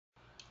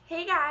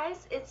Hey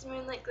guys, it's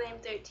Moonlit Glam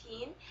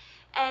 13,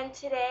 and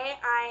today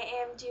I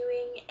am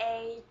doing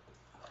a,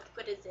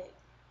 what is it?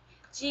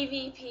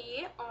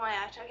 GVP, oh my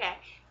gosh, okay.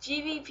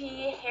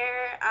 GVP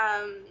hair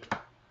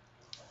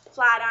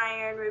flat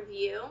iron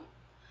review.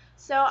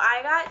 So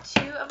I got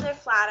two of their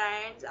flat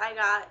irons. I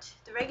got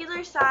the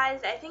regular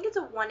size, I think it's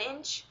a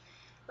 1-inch,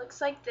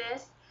 looks like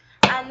this.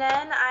 And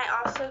then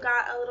I also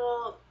got a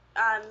little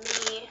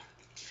mini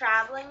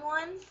traveling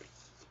one,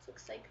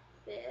 looks like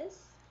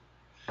this.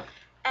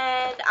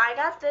 And I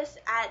got this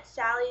at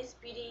Sally's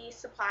Beauty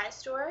Supply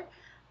Store.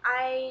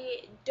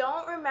 I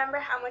don't remember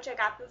how much I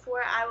got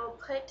before. I will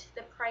put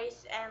the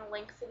price and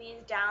link for these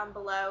down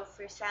below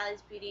for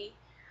Sally's Beauty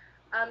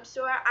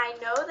store. I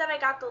know that I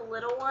got the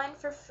little one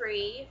for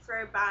free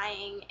for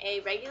buying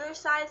a regular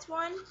size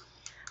one.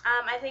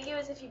 I think it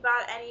was if you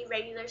bought any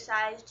regular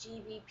size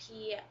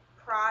GVP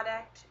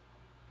product,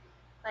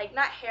 like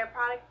not hair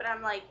product, but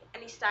like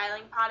any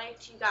styling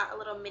product, you got a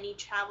little mini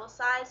travel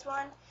size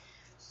one.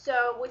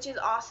 So, which is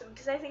awesome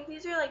because I think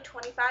these are like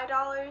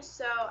 $25,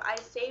 so I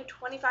saved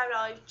 $25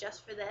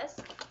 just for this.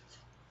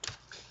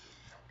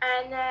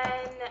 And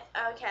then,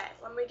 okay,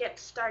 let me get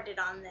started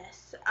on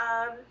this.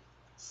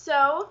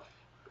 So,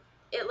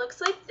 it looks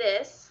like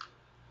this.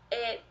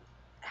 It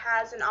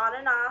has an on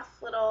and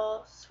off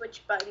little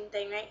switch button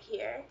thing right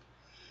here.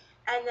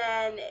 And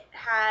then it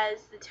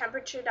has the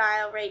temperature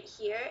dial right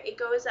here. It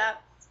goes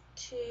up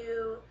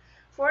to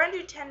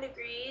 410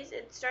 degrees.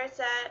 It starts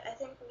at, I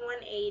think,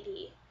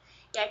 180.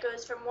 Yeah, it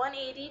goes from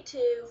 180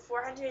 to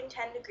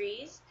 410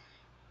 degrees. Is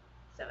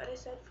that what I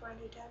said?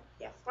 410?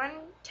 Yeah,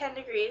 410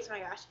 degrees. Oh my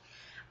gosh.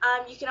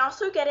 You can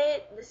also get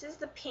it, this is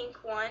the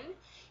pink one.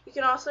 You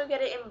can also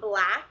get it in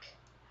black.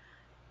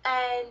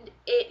 And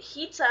it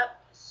heats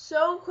up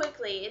so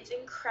quickly. It's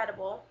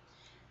incredible.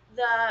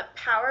 The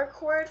power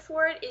cord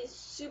for it is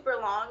super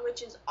long,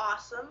 which is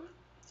awesome.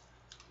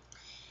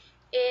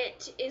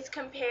 It is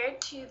compared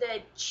to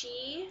the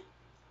Chi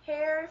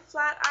hair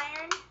flat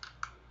iron,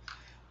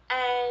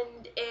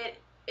 and it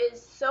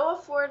is so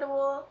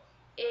affordable.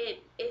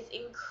 It is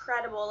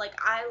incredible. Like,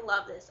 I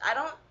love this. I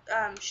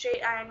don't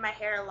straight iron my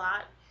hair a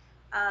lot,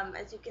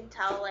 as you can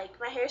tell. Like,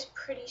 my hair's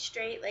pretty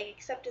straight, like,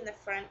 except in the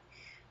front,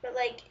 but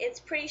like, it's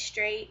pretty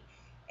straight.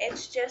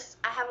 It's just,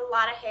 I have a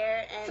lot of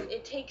hair and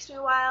it takes me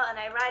a while, and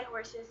I ride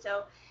horses,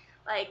 so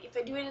like if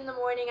I do it in the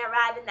morning, I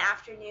ride in the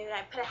afternoon,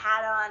 I put a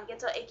hat on,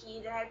 gets all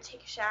icky, then I have to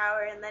take a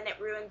shower, and then it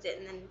ruins it,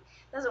 and then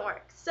it doesn't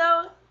work.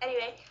 So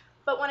anyway,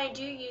 but when I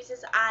do use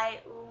this, I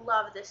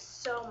love this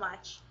so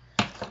much.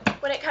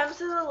 When it comes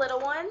to the little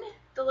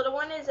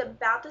one is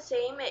about the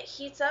same. It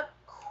heats up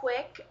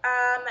quick.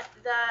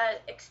 The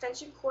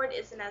extension cord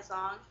isn't as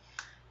long.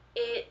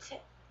 It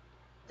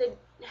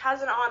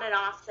has an on and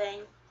off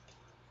thing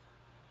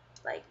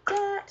like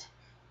that,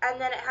 and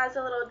then it has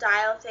a little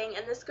dial thing,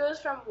 and this goes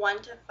from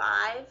 1 to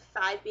 5,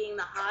 5 being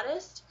the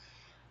hottest,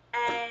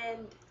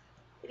 and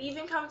it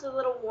even comes with a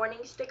little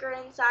warning sticker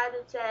inside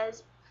that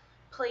says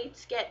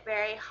plates get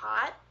very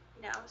hot,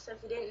 so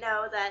if you didn't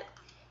know that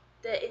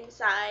the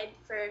inside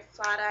for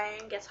flat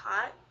iron gets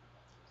hot,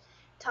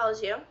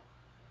 tells you.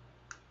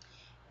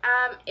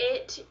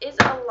 It is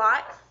a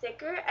lot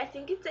thicker. I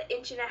think it's 1.5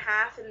 inches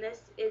and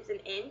this is 1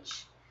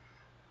 inch.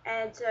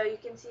 And so you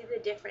can see the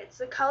difference.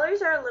 The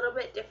colors are a little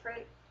bit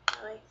different,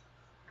 really.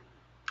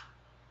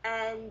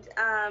 And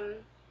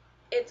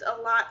it's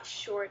a lot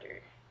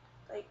shorter.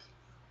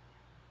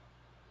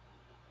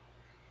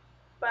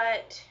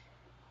 But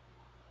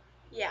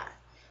yeah,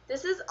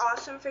 this is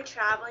awesome for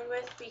traveling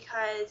with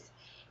because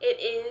it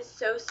is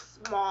so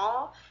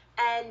small,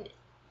 and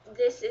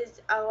this is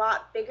a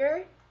lot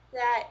bigger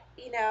that,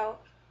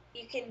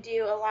 you can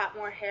do a lot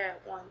more hair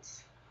at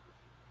once.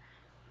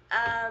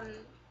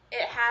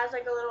 It has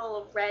like a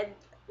little red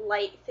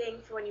light thing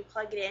for when you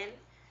plug it in.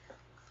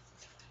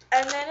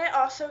 And then it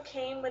also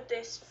came with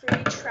this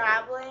free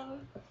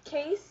traveling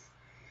case.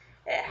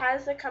 It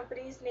has the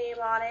company's name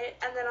on it,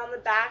 and then on the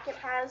back it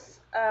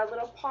has a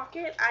little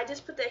pocket. I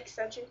just put the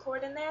extension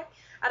cord in there.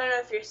 I don't know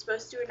if you're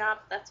supposed to or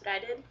not, but that's what I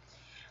did.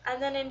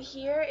 And then in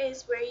here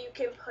is where you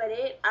can put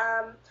it.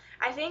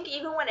 I think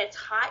even when it's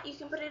hot you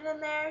can put it in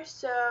there,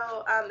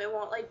 so it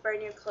won't like burn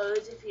your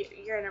clothes if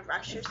you're in a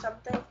rush or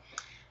something.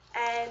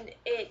 And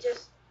it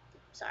just,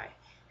 sorry.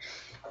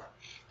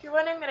 If you're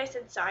wondering what I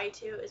said sorry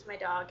to, it was my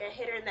dog. I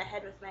hit her in the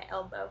head with my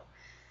elbow.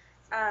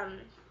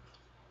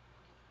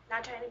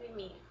 Not trying to be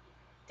mean.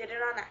 Did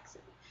it on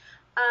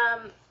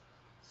accident.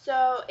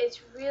 So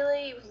it's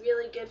really,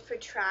 really good for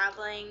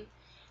traveling.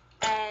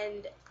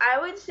 And I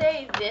would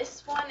say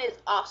this one is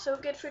also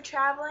good for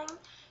traveling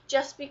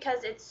just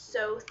because it's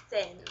so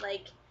thin.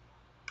 Like,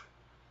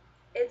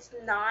 it's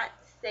not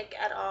thick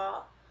at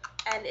all.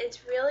 And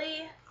it's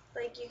really,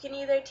 like, you can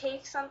either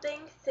take something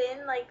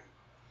thin like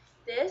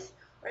this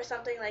or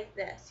something like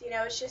this.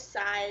 It's just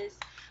size.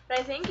 But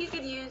I think you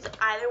could use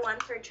either one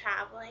for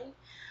traveling.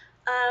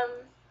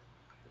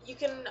 You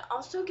can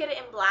also get it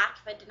in black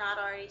if I did not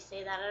already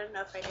say that. I don't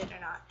know if I did or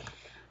not.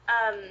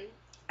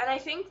 And I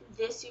think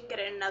this you can get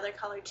it in another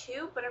color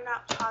too, but I'm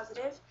not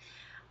positive.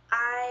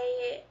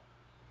 I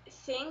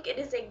think it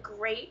is a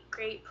great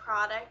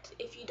product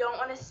if you don't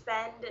want to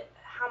spend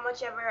how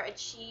much ever a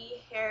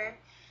chi hair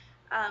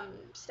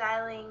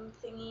styling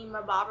thingy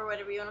mabob or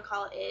whatever you want to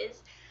call it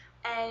is,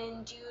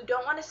 and you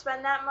don't want to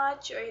spend that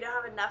much, or you don't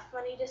have enough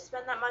money to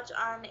spend that much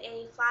on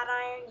a flat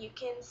iron. You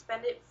can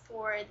spend it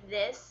for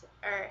this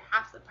or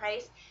half the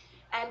price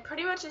and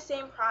pretty much the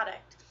same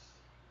product.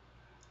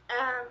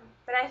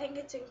 But I think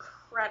it's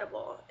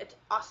incredible. It's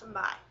awesome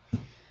buy.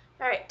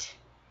 Alright,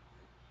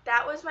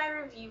 that was my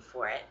review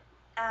for it.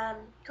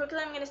 Quickly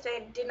I'm going to say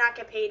I did not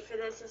get paid for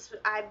this.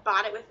 I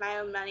bought it with my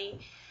own money,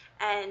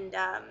 and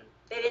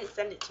they didn't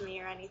send it to me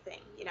or anything,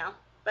 you know.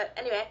 But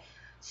anyway,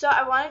 so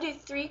I want to do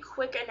 3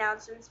 quick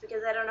announcements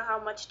because I don't know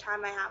how much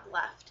time I have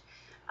left.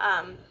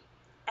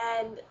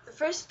 And the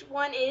first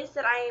one is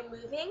that I am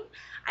moving.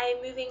 I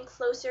am moving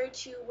closer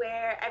to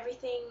where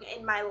everything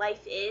in my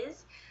life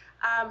is.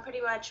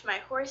 Pretty much my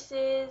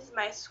horses,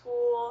 my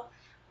school,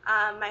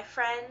 my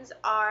friends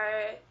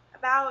are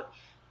about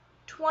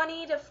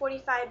 20 to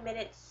 45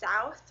 minutes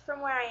south from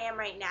where I am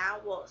right now.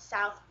 Well,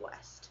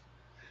 southwest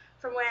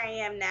from where I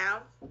am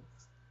now.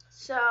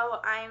 So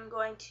I'm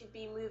going to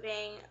be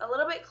moving a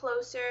little bit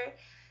closer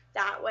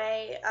that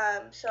way.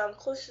 So I'm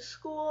close to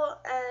school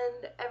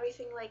and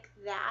everything like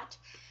that.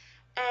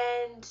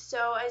 And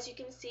so as you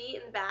can see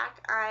in the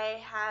back,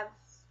 I have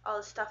all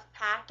the stuff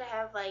packed. I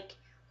have like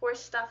horse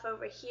stuff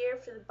over here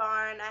for the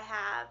barn. I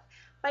have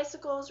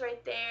bicycles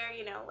right there,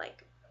 you know,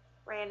 like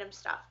random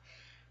stuff.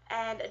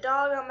 And a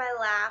dog on my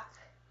lap.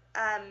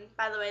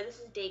 By the way, this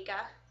is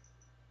Daka.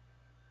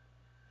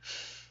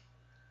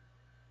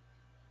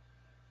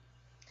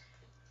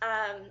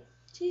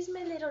 She's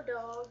my little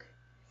dog.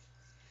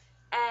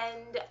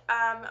 And,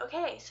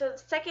 okay, so the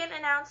second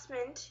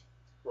announcement,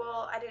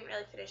 well, I didn't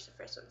really finish the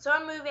first one. So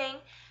I'm moving,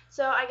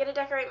 so I get to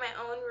decorate my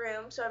own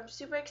room, so I'm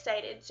super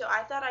excited. So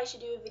I thought I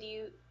should do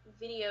a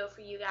video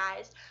for you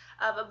guys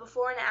of a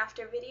before and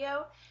after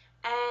video,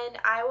 and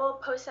I will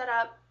post that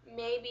up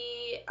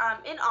maybe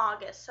in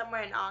August,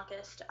 somewhere in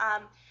August.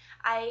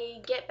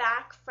 I get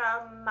back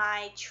from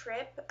my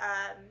trip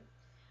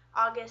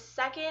August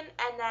 2nd,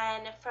 and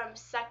then from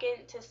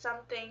 2nd to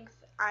something,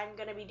 I'm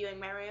going to be doing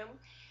my room.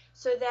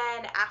 So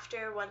then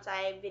after, once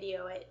I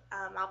video it,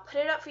 I'll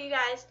put it up for you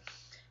guys.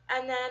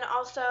 And then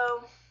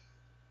also,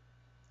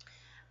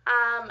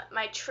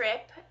 my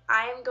trip,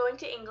 I am going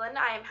to England.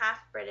 I am half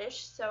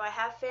British, so I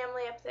have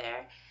family up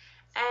there.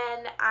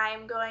 And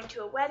I'm going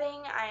to a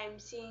wedding. I'm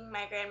seeing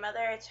my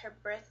grandmother. It's her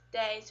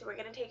birthday, so we're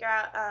going to take her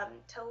out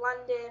to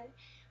London,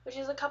 which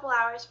is a couple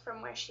hours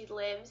from where she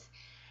lives.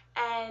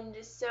 And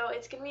so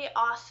it's going to be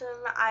awesome.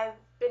 I've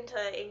been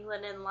to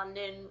England and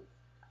London,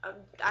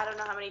 I don't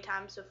know how many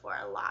times before,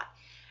 a lot.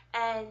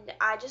 And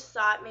I just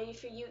thought maybe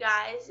for you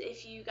guys,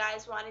 if you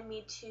guys wanted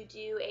me to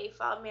do a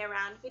follow me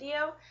around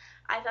video,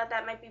 I thought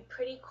that might be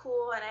pretty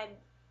cool, and I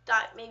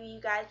thought maybe you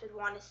guys would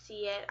want to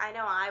see it. I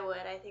know I would.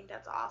 I think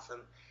that's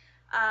awesome.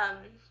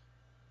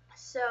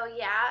 So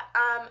yeah,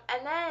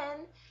 and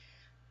then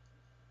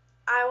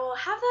I will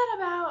have that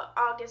about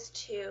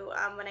August 2.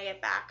 When I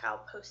get back,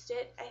 I'll post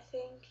it, I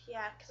think.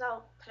 Yeah, because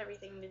I'll put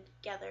everything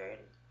together.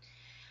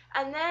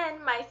 And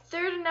then my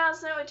third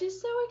announcement, which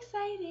is so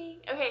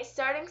exciting. Okay,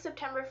 starting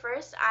September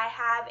 1st, I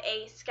have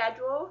a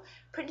schedule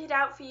printed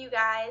out for you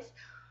guys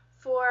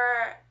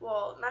for,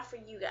 well, not for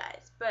you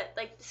guys, but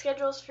like the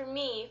schedule's for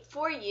me,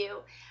 for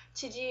you,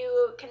 to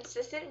do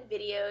consistent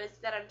videos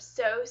that I'm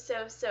so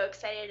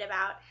excited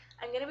about.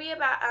 I'm going to be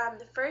about,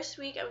 the first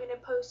week I'm going to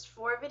post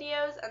 4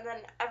 videos, and then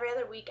every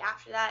other week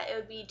after that it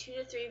would be 2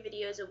 to 3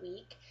 videos a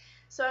week.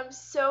 So I'm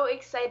so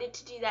excited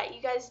to do that.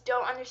 You guys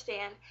don't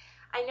understand.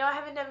 I know I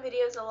haven't done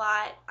videos a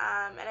lot,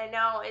 and I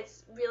know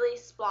it's really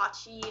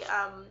splotchy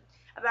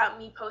about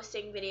me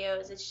posting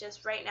videos. It's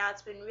just right now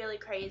it's been really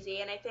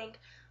crazy, and I think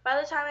by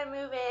the time I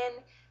move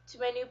in to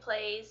my new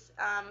place,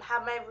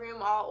 have my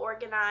room all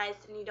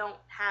organized, and you don't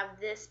have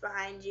this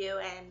behind you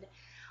and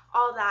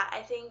all that,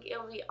 I think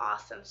it'll be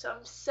awesome. So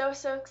I'm so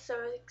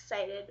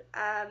excited.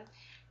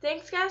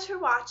 Thanks guys for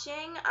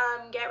watching.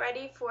 Get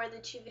ready for the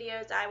 2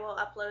 videos I will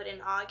upload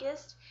in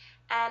August,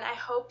 and I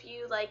hope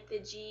you like the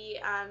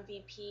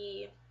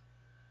GVP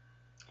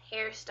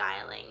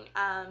hairstyling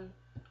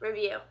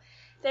review.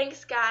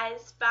 Thanks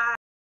guys. Bye.